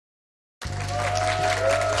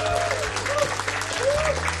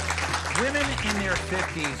their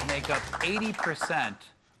 50s make up 80%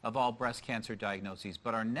 of all breast cancer diagnoses,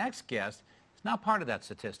 but our next guest is not part of that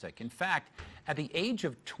statistic. In fact, at the age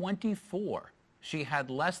of 24, she had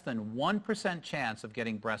less than 1% chance of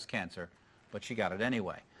getting breast cancer, but she got it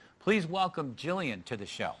anyway. Please welcome Jillian to the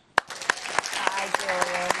show. Hi,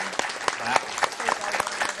 Jillian.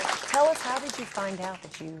 Wow. Tell us, how did you find out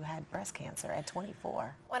that you had breast cancer at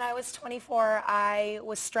 24? When I was 24, I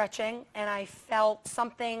was stretching and I felt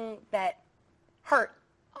something that hurt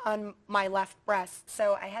on my left breast.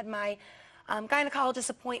 So I had my gynecologist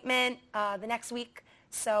appointment the next week,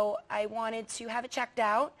 so I wanted to have it checked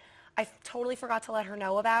out. I totally forgot to let her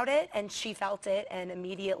know about it, and she felt it and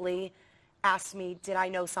immediately asked me, did I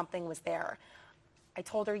know something was there? I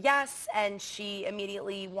told her yes, and she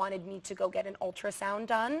immediately wanted me to go get an ultrasound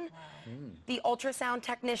done. Wow. The ultrasound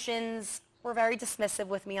technicians were very dismissive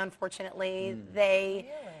with me, unfortunately. They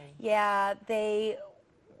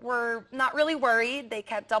were not really worried. They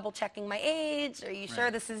kept double checking my age. Are you sure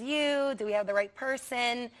this is you? Do we have the right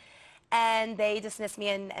person? And they dismissed me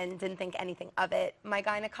and didn't think anything of it. My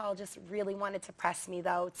gynecologist really wanted to press me,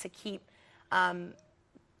 though, to keep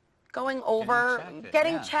going over,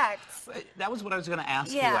 getting checked. That was what I was going to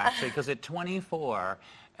ask you, actually, because at 24,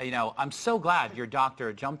 you know, I'm so glad your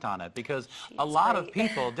doctor jumped on it, because a lot of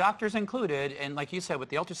people, doctors included, and like you said, with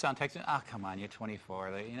the ultrasound text, oh, come on, you're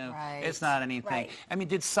 24, you know, it's not anything. I mean,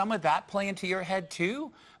 did some of that play into your head,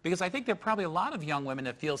 too? Because I think there are probably a lot of young women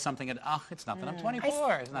that feel something, and, oh, it's nothing, I'm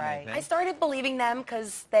 24, it's not anything. I started believing them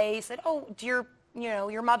because they said, oh, do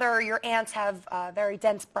your mother or your aunts have very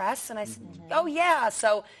dense breasts? And I said, oh, yeah.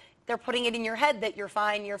 So they're putting it in your head that you're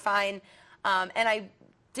fine, you're fine. And I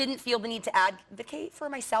didn't feel the need to advocate for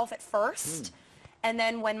myself at first. And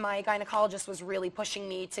then when my gynecologist was really pushing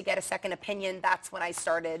me to get a second opinion, that's when I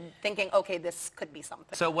started thinking, okay, this could be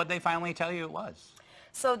something. So what they finally tell you it was?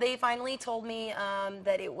 So they finally told me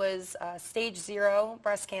that it was stage 0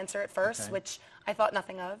 breast cancer at first, which I thought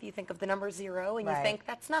nothing of. You think of the number 0 and you think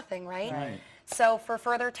that's nothing, right? So for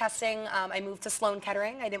further testing, I moved to Sloan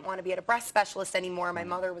Kettering. I didn't want to be at a breast specialist anymore. My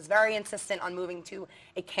mother was very insistent on moving to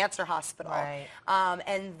a cancer hospital.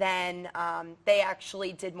 And then they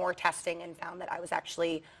actually did more testing and found that I was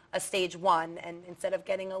actually a stage 1. And instead of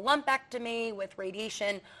getting a lumpectomy with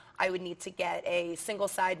radiation, I would need to get a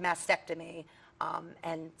single-side mastectomy.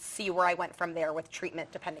 And see where I went from there with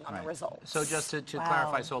treatment depending on the results. So just to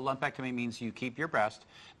clarify, so a lumpectomy means you keep your breast,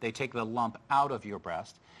 they take the lump out of your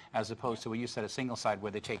breast, as opposed to what you said, a single side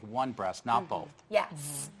where they take one breast, not both.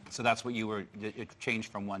 Yes. So that's what you were, it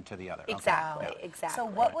changed from one to the other. Exactly, exactly. So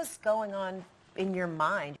what was going on in your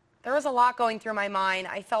mind? There was a lot going through my mind.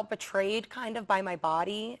 I felt betrayed kind of by my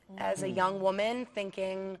body as a young woman,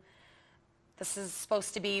 thinking, this is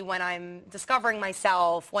supposed to be when I'm discovering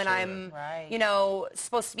myself, when I'm, you know,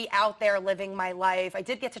 supposed to be out there living my life. I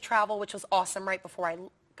did get to travel, which was awesome right before I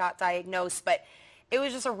got diagnosed, but it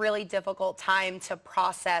was just a really difficult time to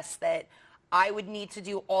process that I would need to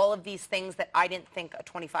do all of these things that I didn't think a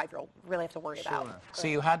 25-year-old really have to worry about. So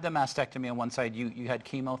you had the mastectomy on one side. You had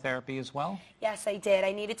chemotherapy as well? Yes, I did.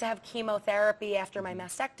 I needed to have chemotherapy after my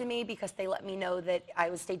mastectomy because they let me know that I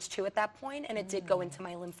was stage 2 at that point, and it did go into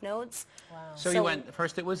my lymph nodes. So you went,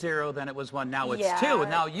 first it was 0, then it was 1, now it's 2.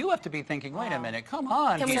 And now you have to be thinking, wait a minute, come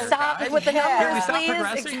on. Can we stop with the numbers, Can we stop please?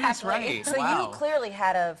 progressing? That's right. So you clearly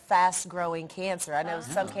had a fast-growing cancer. I know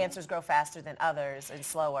some cancers grow faster than others and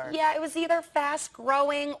slower. Yeah, it was either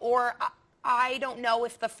fast-growing or I don't know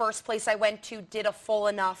if the first place I went to did a full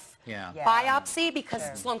enough biopsy, because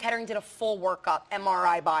Sloan Kettering did a full workup,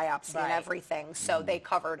 MRI biopsy and everything, so they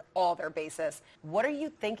covered all their bases. What are you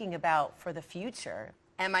thinking about for the future?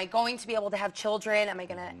 Am I going to be able to have children? Am I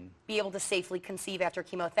going to be able to safely conceive after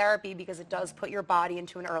chemotherapy? Because it does put your body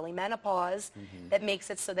into an early menopause that makes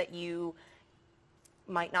it so that you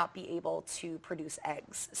might not be able to produce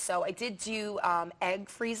eggs. So I did do egg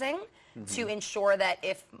freezing to ensure that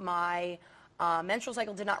if my menstrual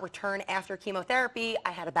cycle did not return after chemotherapy,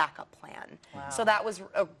 I had a backup plan. So that was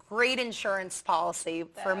a great insurance policy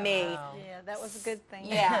for me. Yeah, that was a good thing.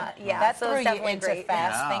 Yeah, That so threw it's you definitely into great.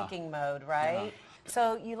 fast thinking mode, right?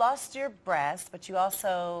 So you lost your breast, but you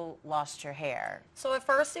also lost your hair. So at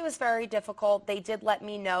first it was very difficult. They did let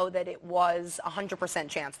me know that it was a 100%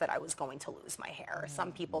 chance that I was going to lose my hair.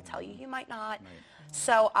 Some people tell you might not.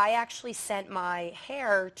 So I actually sent my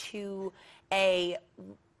hair to a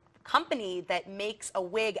company that makes a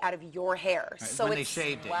wig out of your hair. So when they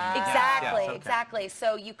shaved it. Exactly, exactly.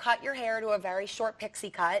 So you cut your hair to a very short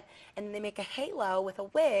pixie cut, and they make a halo with a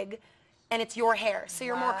wig and it's your hair, so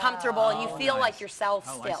you're more comfortable and you feel like yourself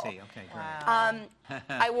Oh, still. I see. Okay, great.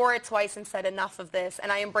 I wore it twice and said enough of this,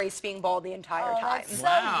 and I embraced being bald the entire time. That's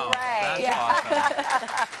Wow, great. that's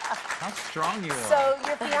awesome. How strong you are. So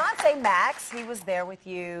your fiance Max, he was there with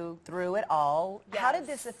you through it all. How did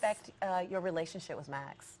this affect your relationship with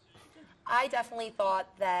Max? I definitely thought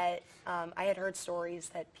that I had heard stories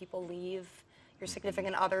that people leave, your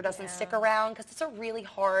significant other doesn't stick around, because it's a really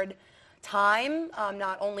hard time,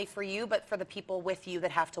 not only for you, but for the people with you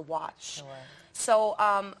that have to watch. Sure. So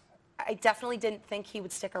I definitely didn't think he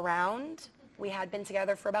would stick around. We had been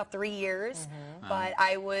together for about 3 years, but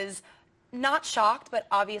I was not shocked, but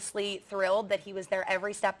obviously thrilled that he was there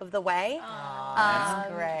every step of the way.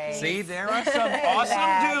 That's great. See, there are some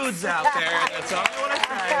awesome dudes out there. That's all I want to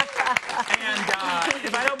say. And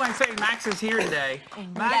if I don't mind saying, Max is here today.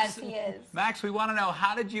 Max, Yes, he is. Max, we want to know,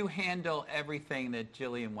 how did you handle everything that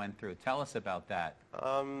Jillian went through? Tell us about that.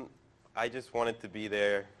 I just wanted to be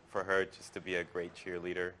there for her, just to be a great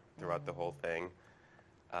cheerleader throughout the whole thing.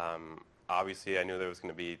 Obviously, I knew there was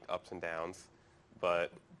going to be ups and downs,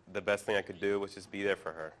 but the best thing I could do was just be there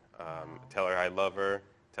for her. Tell her I love her,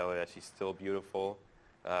 tell her that she's still beautiful,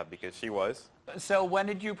 because she was. So when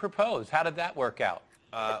did you propose? How did that work out?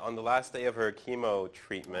 On the last day of her chemo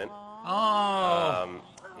treatment,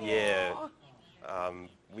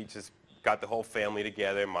 we just got the whole family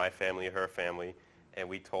together, my family, her family, and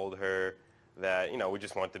we told her that, we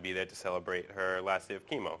just wanted to be there to celebrate her last day of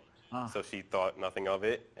chemo. So she thought nothing of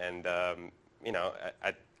it, and,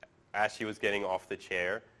 as she was getting off the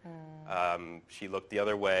chair, she looked the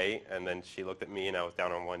other way, and then she looked at me, and I was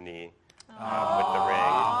down on one knee with the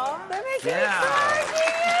ring. That makes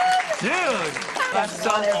Dude, that's so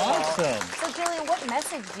awesome. So Jillian, what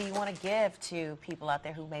message do you want to give to people out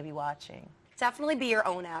there who may be watching? Definitely be your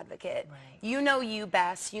own advocate. Right. You know you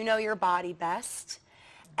best, you know your body best,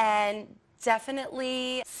 and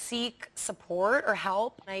definitely seek support or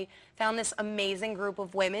help. I found this amazing group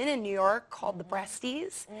of women in New York called the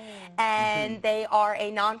Breasties, and they are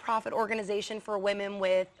a nonprofit organization for women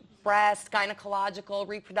with breast, gynecological,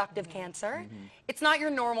 reproductive cancer. It's not your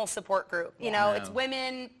normal support group, it's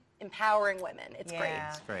women empowering women. It's great.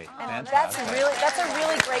 That's great. That's a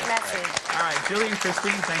really great message. All right, Jillian,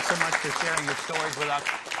 Christine, thanks so much for sharing your stories with us.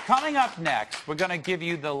 Coming up next, we're going to give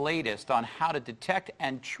you the latest on how to detect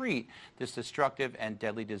and treat this destructive and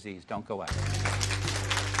deadly disease. Don't go away.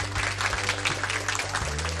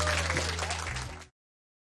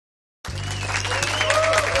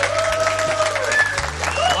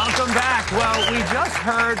 Welcome back. Well, we just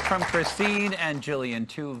heard from Christine and Jillian,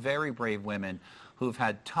 two very brave women who've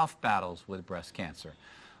had tough battles with breast cancer,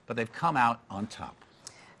 but they've come out on top.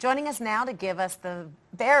 Joining us now to give us the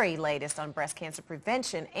very latest on breast cancer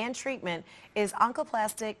prevention and treatment is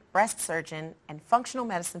Oncoplastic Breast Surgeon and Functional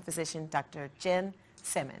Medicine Physician Dr. Jenn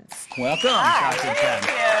Simmons. Welcome, Dr. Jenn.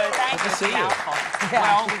 Good to see you.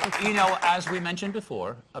 Well, as we mentioned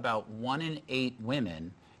before, about 1 in 8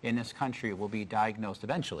 women in this country will be diagnosed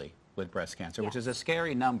eventually with breast cancer, which is a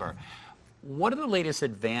scary number. What are the latest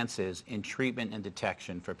advances in treatment and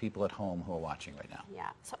detection for people at home who are watching right now? Yeah,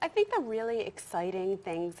 so I think the really exciting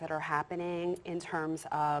things that are happening in terms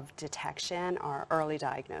of detection are early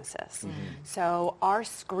diagnosis. So our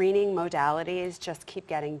screening modalities just keep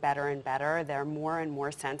getting better and better. They're more and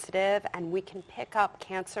more sensitive, and we can pick up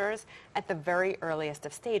cancers at the very earliest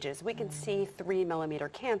of stages. We can see 3-millimeter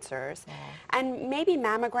cancers, and maybe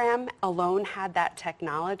mammogram alone had that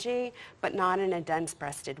technology, but not in a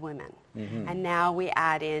dense-breasted woman. And now we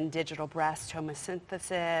add in digital breast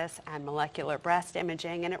tomosynthesis and molecular breast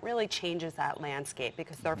imaging, and it really changes that landscape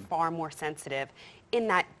because they're far more sensitive in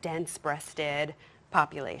that dense-breasted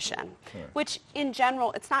population, which in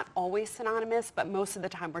general, it's not always synonymous, but most of the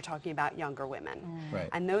time we're talking about younger women.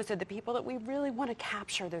 And those are the people that we really want to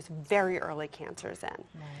capture those very early cancers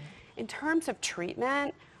in. In terms of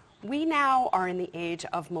treatment, we now are in the age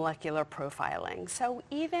of molecular profiling. So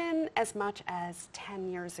even as much as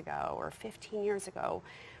 10 years ago or 15 years ago,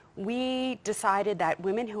 we decided that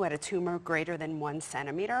women who had a tumor greater than 1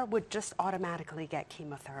 centimeter would just automatically get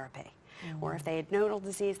chemotherapy. Or if they had nodal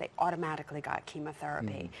disease, they automatically got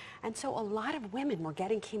chemotherapy. And so a lot of women were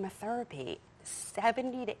getting chemotherapy.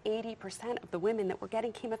 70 to 80% of the women that were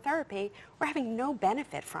getting chemotherapy were having no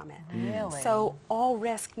benefit from it. Really? So all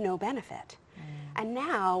risk, no benefit. And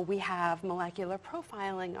now we have molecular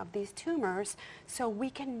profiling of these tumors, so we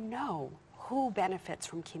can know who benefits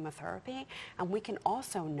from chemotherapy, and we can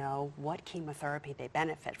also know what chemotherapy they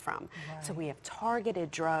benefit from. So we have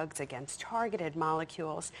targeted drugs against targeted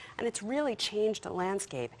molecules, and it's really changed the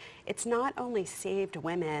landscape. It's not only saved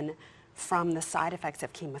women from the side effects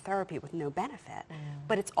of chemotherapy with no benefit,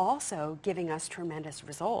 but it's also giving us tremendous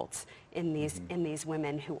results in these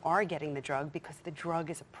women who are getting the drug because the drug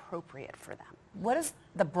is appropriate for them. What does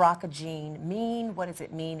the BRCA gene mean? What does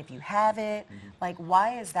it mean if you have it? Like,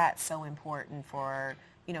 why is that so important for,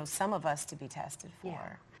 you know, some of us to be tested for?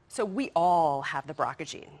 Yeah. So we all have the BRCA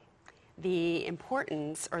gene. The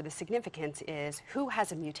importance or the significance is who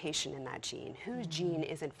has a mutation in that gene, whose gene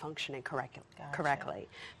isn't functioning correctly.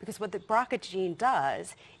 Because what the BRCA gene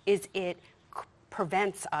does is it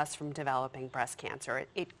prevents us from developing breast cancer.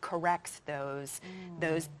 It corrects those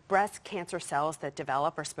breast cancer cells that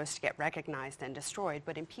develop are supposed to get recognized and destroyed,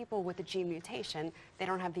 but in people with a gene mutation, they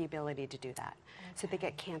don't have the ability to do that. So they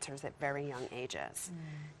get cancers at very young ages.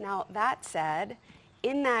 Now, that said,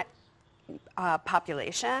 in that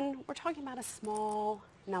population, we're talking about a small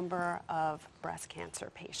number of breast cancer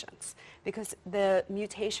patients because the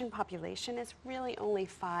mutation population is really only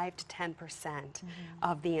 5 to 10%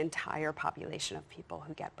 of the entire population of people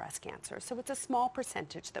who get breast cancer. So it's a small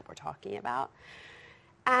percentage that we're talking about.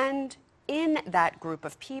 And in that group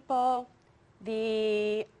of people,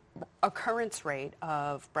 the occurrence rate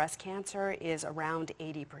of breast cancer is around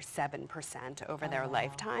 87% over their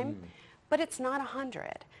lifetime. But it's not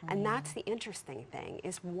 100. And that's the interesting thing,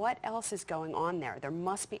 is what else is going on there? There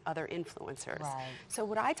must be other influencers. Right. So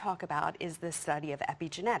what I talk about is the study of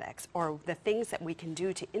epigenetics, or the things that we can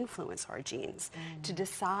do to influence our genes, to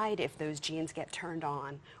decide if those genes get turned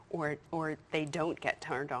on or they don't get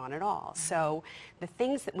turned on at all. So the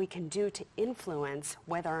things that we can do to influence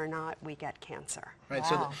whether or not we get cancer. Right, Wow.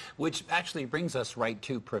 so which actually brings us right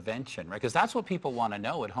to prevention, right? Because that's what people want to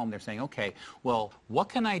know at home. They're saying, okay, well, what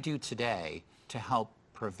can I do today to help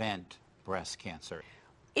prevent breast cancer?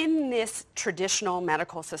 In this traditional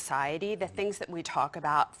medical society, the things that we talk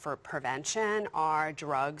about for prevention are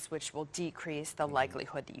drugs which will decrease the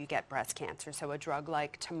likelihood that you get breast cancer. So a drug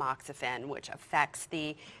like tamoxifen, which affects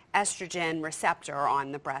the estrogen receptor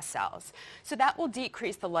on the breast cells. So that will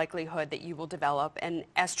decrease the likelihood that you will develop an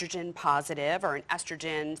estrogen positive or an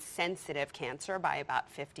estrogen sensitive cancer by about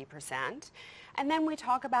 50%. And then we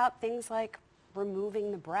talk about things like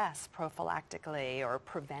removing the breasts prophylactically or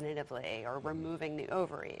preventatively, or removing the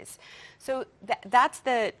ovaries. So that's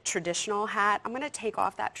the traditional hat. I'm going to take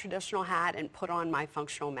off that traditional hat and put on my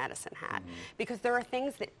functional medicine hat, because there are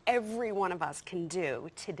things that every one of us can do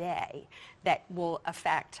today that will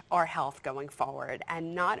affect our health going forward,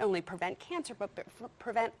 and not only prevent cancer, but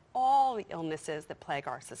prevent all the illnesses that plague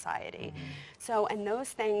our society. So, and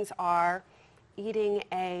those things are eating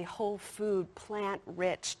a whole food,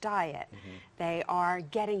 plant-rich diet. They are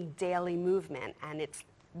getting daily movement, and it's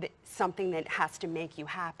something that has to make you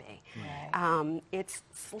happy. Right. It's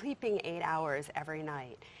sleeping 8 hours every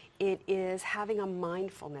night. It is having a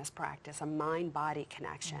mindfulness practice, a mind-body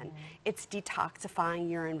connection. It's detoxifying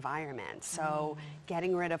your environment, so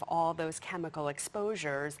getting rid of all those chemical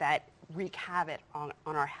exposures that wreak havoc on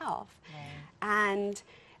our health. And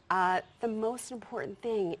the most important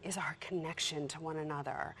thing is our connection to one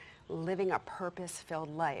another, living a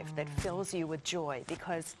purpose-filled life that fills you with joy,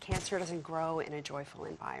 because cancer doesn't grow in a joyful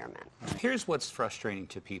environment. Here's what's frustrating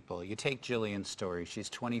to people. You take Jillian's story. She's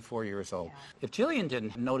 24 years old. If Jillian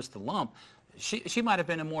didn't notice the lump, she might have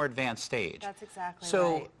been in a more advanced stage. That's exactly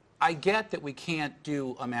so right. I get that we can't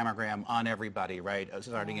do a mammogram on everybody, right,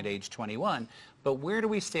 starting at age 21, but where do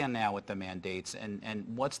we stand now with the mandates, and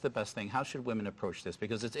what's the best thing? How should women approach this?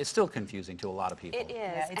 Because it's still confusing to a lot of people. It is.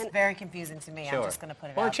 Yeah, it's and very confusing to me. Sure. I'm just going to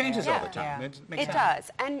put it Well, out it changes there. all the time. Yeah. It makes It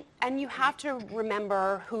sense. does, and you have to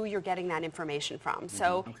remember who you're getting that information from.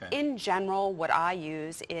 So Okay. in general, what I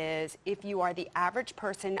use is, if you are the average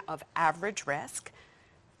person of average risk,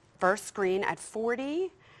 first screen at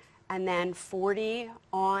 40, and then 40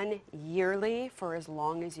 on yearly for as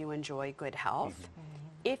long as you enjoy good health.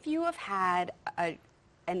 If you have had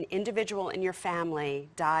an individual in your family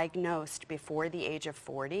diagnosed before the age of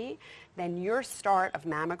 40, then your start of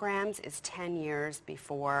mammograms is 10 years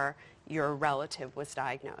before your relative was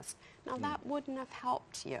diagnosed. Now, that wouldn't have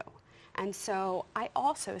helped you. And so I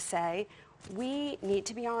also say, we need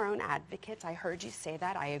to be our own advocates. I heard you say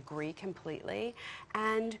that. I agree completely.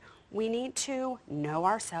 And we need to know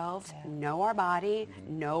ourselves, know our body,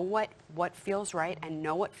 know what feels right and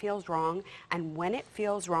know what feels wrong. And when it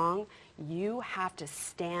feels wrong, you have to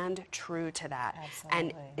stand true to that. Absolutely.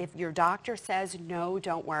 And if your doctor says, no,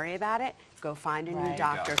 don't worry about it, go find a new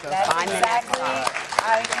doctor. Go That's find the next exactly.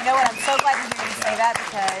 one. You know what? I'm so glad to hear you say that,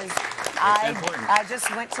 because important. I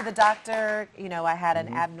just went to the doctor. You know, I had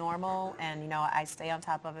an abnormal, and you know, I stay on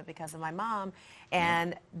top of it because of my mom.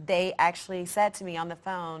 And they actually said to me on the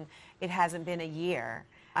phone, it hasn't been a year.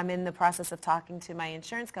 I'm in the process of talking to my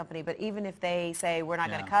insurance company, but even if they say we're not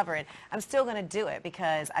going to cover it, I'm still going to do it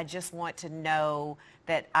because I just want to know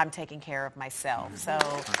that I'm taking care of myself. So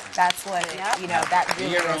that's what you know, that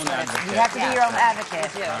really is what it's, you have to be your own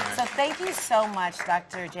advocate. So thank you so much,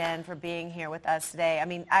 Dr. Jenn, for being here with us today. I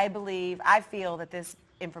mean, I feel that this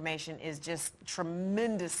information is just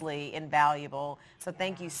tremendously invaluable. So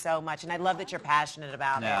thank you so much. And I love that you're passionate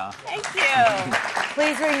about it. Thank you.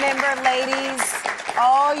 Please remember, ladies,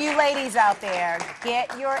 all you ladies out there,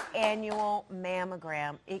 get your annual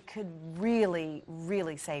mammogram. It could really,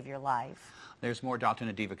 really save your life. There's more Dr.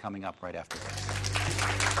 and Diva coming up right after this.